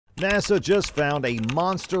NASA just found a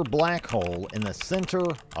monster black hole in the center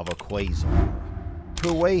of a quasar.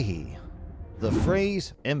 Pwehi. The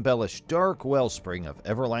phrase, embellished dark wellspring of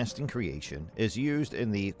everlasting creation, is used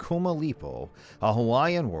in the Kumilipo, a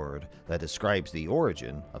Hawaiian word that describes the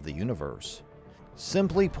origin of the universe.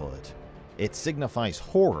 Simply put, it signifies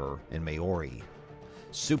horror in Maori.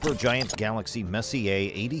 Supergiant galaxy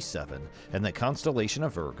Messier 87 in the constellation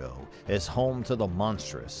of Virgo is home to the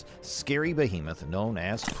monstrous, scary behemoth known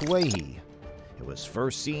as Pwehi. It was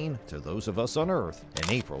first seen to those of us on Earth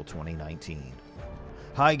in April 2019.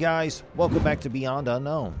 Hi guys, welcome back to Beyond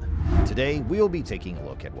Unknown. Today we'll be taking a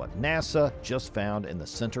look at what NASA just found in the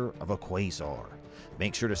center of a quasar.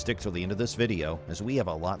 Make sure to stick till the end of this video as we have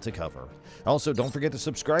a lot to cover. Also, don't forget to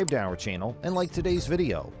subscribe to our channel and like today's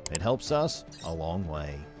video. It helps us a long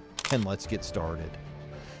way. And let's get started.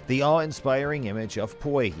 The awe-inspiring image of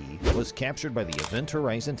Pōwehi was captured by the Event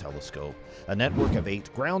Horizon Telescope, a network of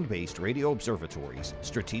 8 ground-based radio observatories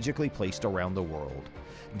strategically placed around the world.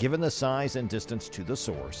 Given the size and distance to the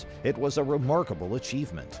source, it was a remarkable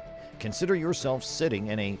achievement. Consider yourself sitting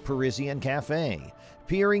in a Parisian café,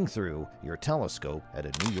 peering through your telescope at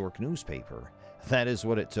a New York newspaper. That is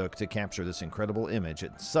what it took to capture this incredible image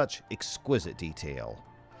in such exquisite detail.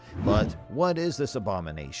 But what is this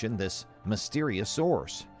abomination, this mysterious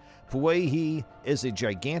source? Pwehi is a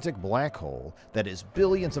gigantic black hole that is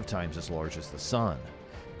billions of times as large as the Sun.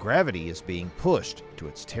 Gravity is being pushed to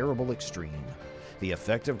its terrible extreme. The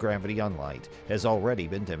effect of gravity on light has already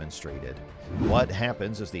been demonstrated. What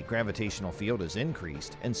happens as the gravitational field is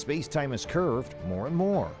increased and space-time is curved more and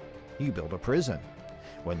more? You build a prison.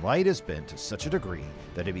 When light is bent to such a degree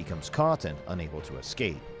that it becomes caught and unable to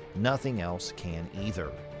escape, nothing else can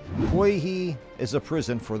either. Pwehi is a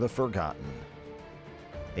prison for the forgotten,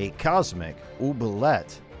 a cosmic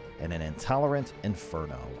oubliette, and an intolerant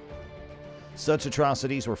inferno. Such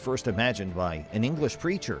atrocities were first imagined by an English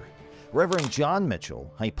preacher. Reverend John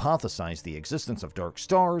Mitchell hypothesized the existence of dark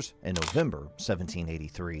stars in November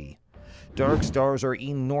 1783. Dark stars are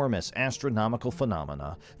enormous astronomical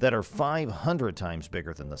phenomena that are 500 times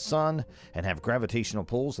bigger than the Sun and have gravitational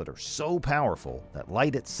pulls that are so powerful that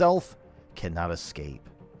light itself cannot escape.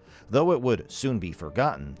 Though it would soon be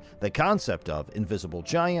forgotten, the concept of invisible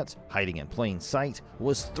giants hiding in plain sight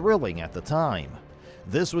was thrilling at the time.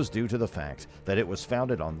 This was due to the fact that it was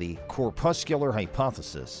founded on the corpuscular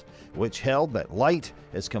hypothesis, which held that light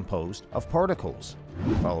is composed of particles.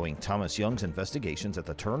 Following Thomas Young's investigations at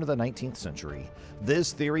the turn of the 19th century,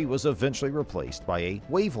 this theory was eventually replaced by a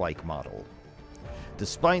wave-like model.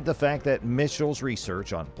 Despite the fact that Mitchell's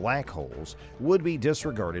research on black holes would be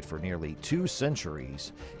disregarded for nearly 2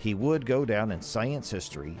 centuries, he would go down in science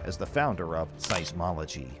history as the founder of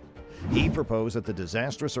seismology. He proposed that the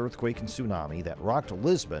disastrous earthquake and tsunami that rocked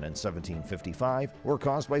Lisbon in 1755 were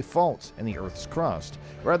caused by faults in the Earth's crust,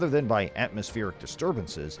 rather than by atmospheric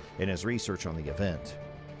disturbances in his research on the event.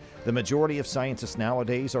 The majority of scientists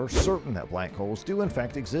nowadays are certain that black holes do in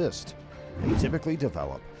fact exist. They typically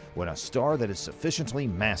develop when a star that is sufficiently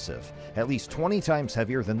massive, at least 20 times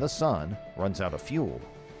heavier than the Sun, runs out of fuel.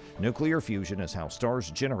 Nuclear fusion is how stars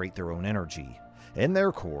generate their own energy. In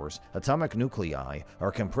their cores, atomic nuclei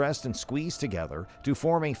are compressed and squeezed together to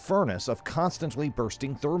form a furnace of constantly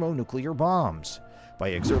bursting thermonuclear bombs. By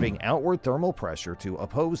exerting outward thermal pressure to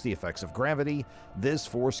oppose the effects of gravity, this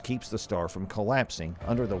force keeps the star from collapsing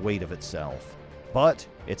under the weight of itself. But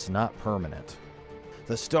it's not permanent.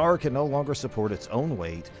 The star can no longer support its own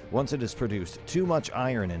weight once it has produced too much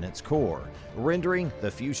iron in its core, rendering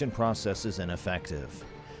the fusion processes ineffective.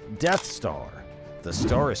 Death star. The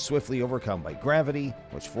star is swiftly overcome by gravity,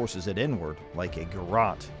 which forces it inward like a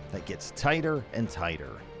garrote that gets tighter and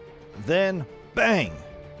tighter. Then, bang!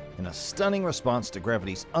 In a stunning response to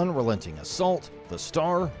gravity's unrelenting assault, the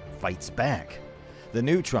star fights back. The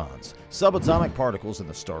neutrons, subatomic particles in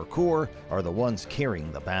the star core, are the ones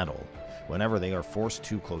carrying the battle. Whenever they are forced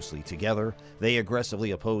too closely together, they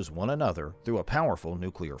aggressively oppose one another through a powerful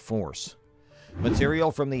nuclear force.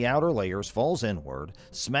 Material from the outer layers falls inward,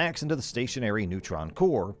 smacks into the stationary neutron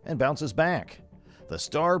core, and bounces back. The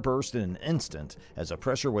star bursts in an instant as a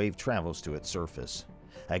pressure wave travels to its surface.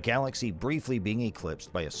 A galaxy briefly being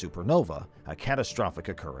eclipsed by a supernova, a catastrophic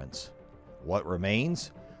occurrence. What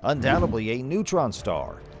remains? Undoubtedly a neutron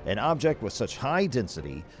star, an object with such high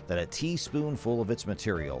density that a teaspoonful of its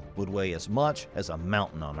material would weigh as much as a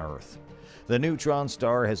mountain on Earth. The neutron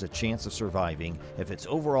star has a chance of surviving if its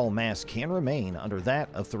overall mass can remain under that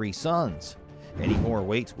of 3 suns. Any more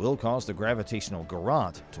weight will cause the gravitational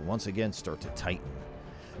garrote to once again start to tighten.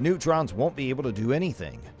 Neutrons won't be able to do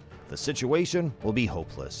anything. The situation will be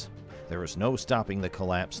hopeless. There is no stopping the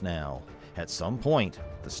collapse now, At some point,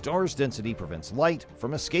 the star's density prevents light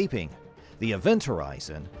from escaping. The event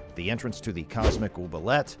horizon, the entrance to the cosmic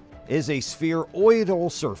oubliette, is a spheroidal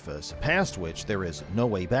surface past which there is no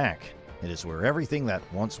way back. It is where everything that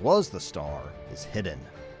once was the star is hidden.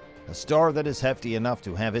 A star that is hefty enough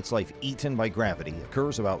to have its life eaten by gravity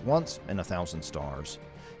occurs about once in 1,000 stars.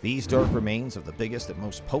 These dark remains of the biggest and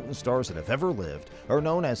most potent stars that have ever lived are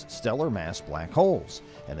known as stellar mass black holes,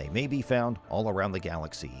 and they may be found all around the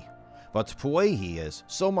galaxy. But Pwehi is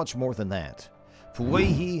so much more than that.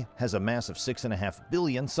 Pwehi has a mass of 6.5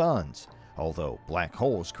 billion suns, although black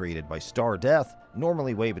holes created by star death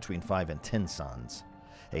normally weigh between 5 and 10 suns.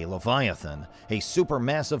 A Leviathan, a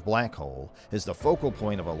supermassive black hole, is the focal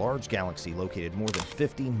point of a large galaxy located more than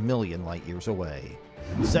 50 million light-years away.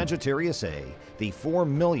 Sagittarius A, the 4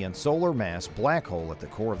 million solar mass black hole at the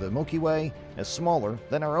core of the Milky Way, is smaller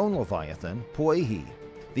than our own Leviathan, Pwehi.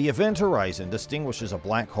 The event horizon distinguishes a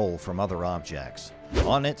black hole from other objects.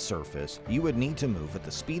 On its surface, you would need to move at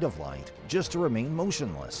the speed of light just to remain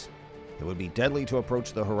motionless. It would be deadly to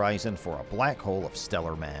approach the horizon for a black hole of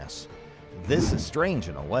stellar mass. This is strange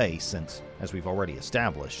in a way since, as we've already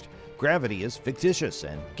established, gravity is fictitious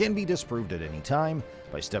and can be disproved at any time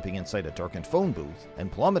by stepping inside a darkened phone booth and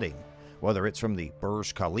plummeting, whether it's from the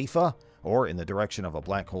Burj Khalifa or in the direction of a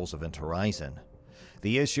black hole's event horizon.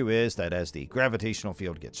 The issue is that as the gravitational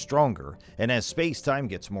field gets stronger, and as space-time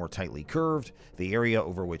gets more tightly curved, the area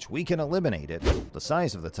over which we can eliminate it, the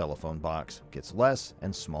size of the telephone box, gets less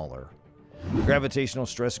and smaller. Gravitational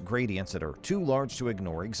stress gradients that are too large to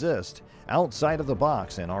ignore exist outside of the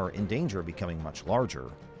box and are in danger of becoming much larger.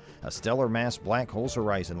 A stellar mass black hole's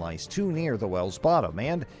horizon lies too near the well's bottom,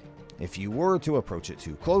 and if you were to approach it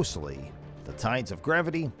too closely, the tides of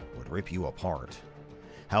gravity would rip you apart.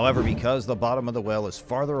 However, because the bottom of the well is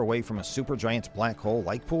farther away from a supergiant black hole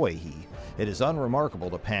like Pōwehi, it is unremarkable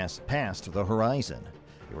to pass past the horizon.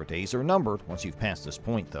 Your days are numbered once you've passed this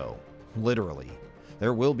point, though. Literally.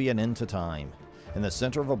 There will be an end to time. In the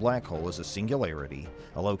center of a black hole is a singularity,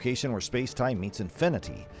 a location where space-time meets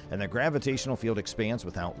infinity, and the gravitational field expands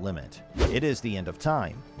without limit. It is the end of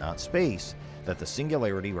time, not space, that the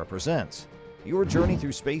singularity represents. Your journey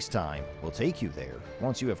through space-time will take you there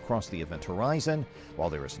once you have crossed the event horizon, while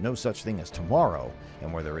there is no such thing as tomorrow,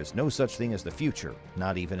 and where there is no such thing as the future,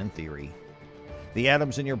 not even in theory. The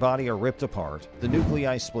atoms in your body are ripped apart, the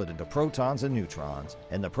nuclei split into protons and neutrons,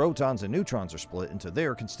 and the protons and neutrons are split into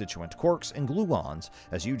their constituent quarks and gluons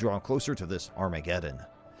as you draw closer to this Armageddon.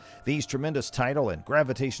 These tremendous tidal and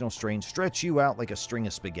gravitational strains stretch you out like a string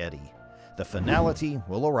of spaghetti. The finality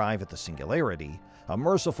will arrive at the singularity, a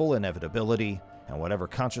merciful inevitability, and whatever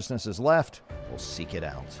consciousness is left will seek it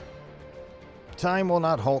out. Time will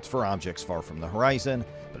not halt for objects far from the horizon,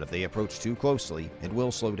 but if they approach too closely, it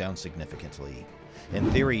will slow down significantly. In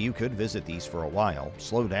theory, you could visit these for a while,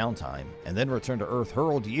 slow down time, and then return to Earth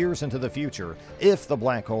hurled years into the future if the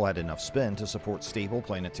black hole had enough spin to support stable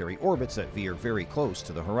planetary orbits that veer very close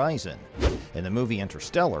to the horizon. In the movie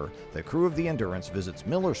Interstellar, the crew of the Endurance visits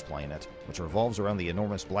Miller's planet, which revolves around the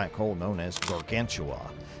enormous black hole known as Gargantua,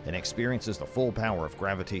 and experiences the full power of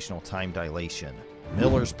gravitational time dilation.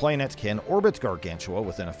 Miller's planet can orbit Gargantua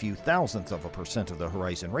within a few thousandths of a percent of the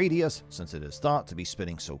horizon radius, since it is thought to be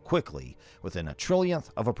spinning so quickly, within a trillionth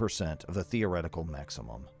of a percent of the theoretical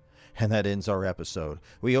maximum. And that ends our episode.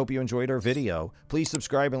 We hope you enjoyed our video. Please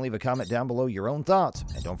subscribe and leave a comment down below your own thoughts,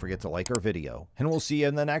 and don't forget to like our video. And we'll see you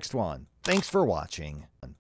in the next one. Thanks for watching.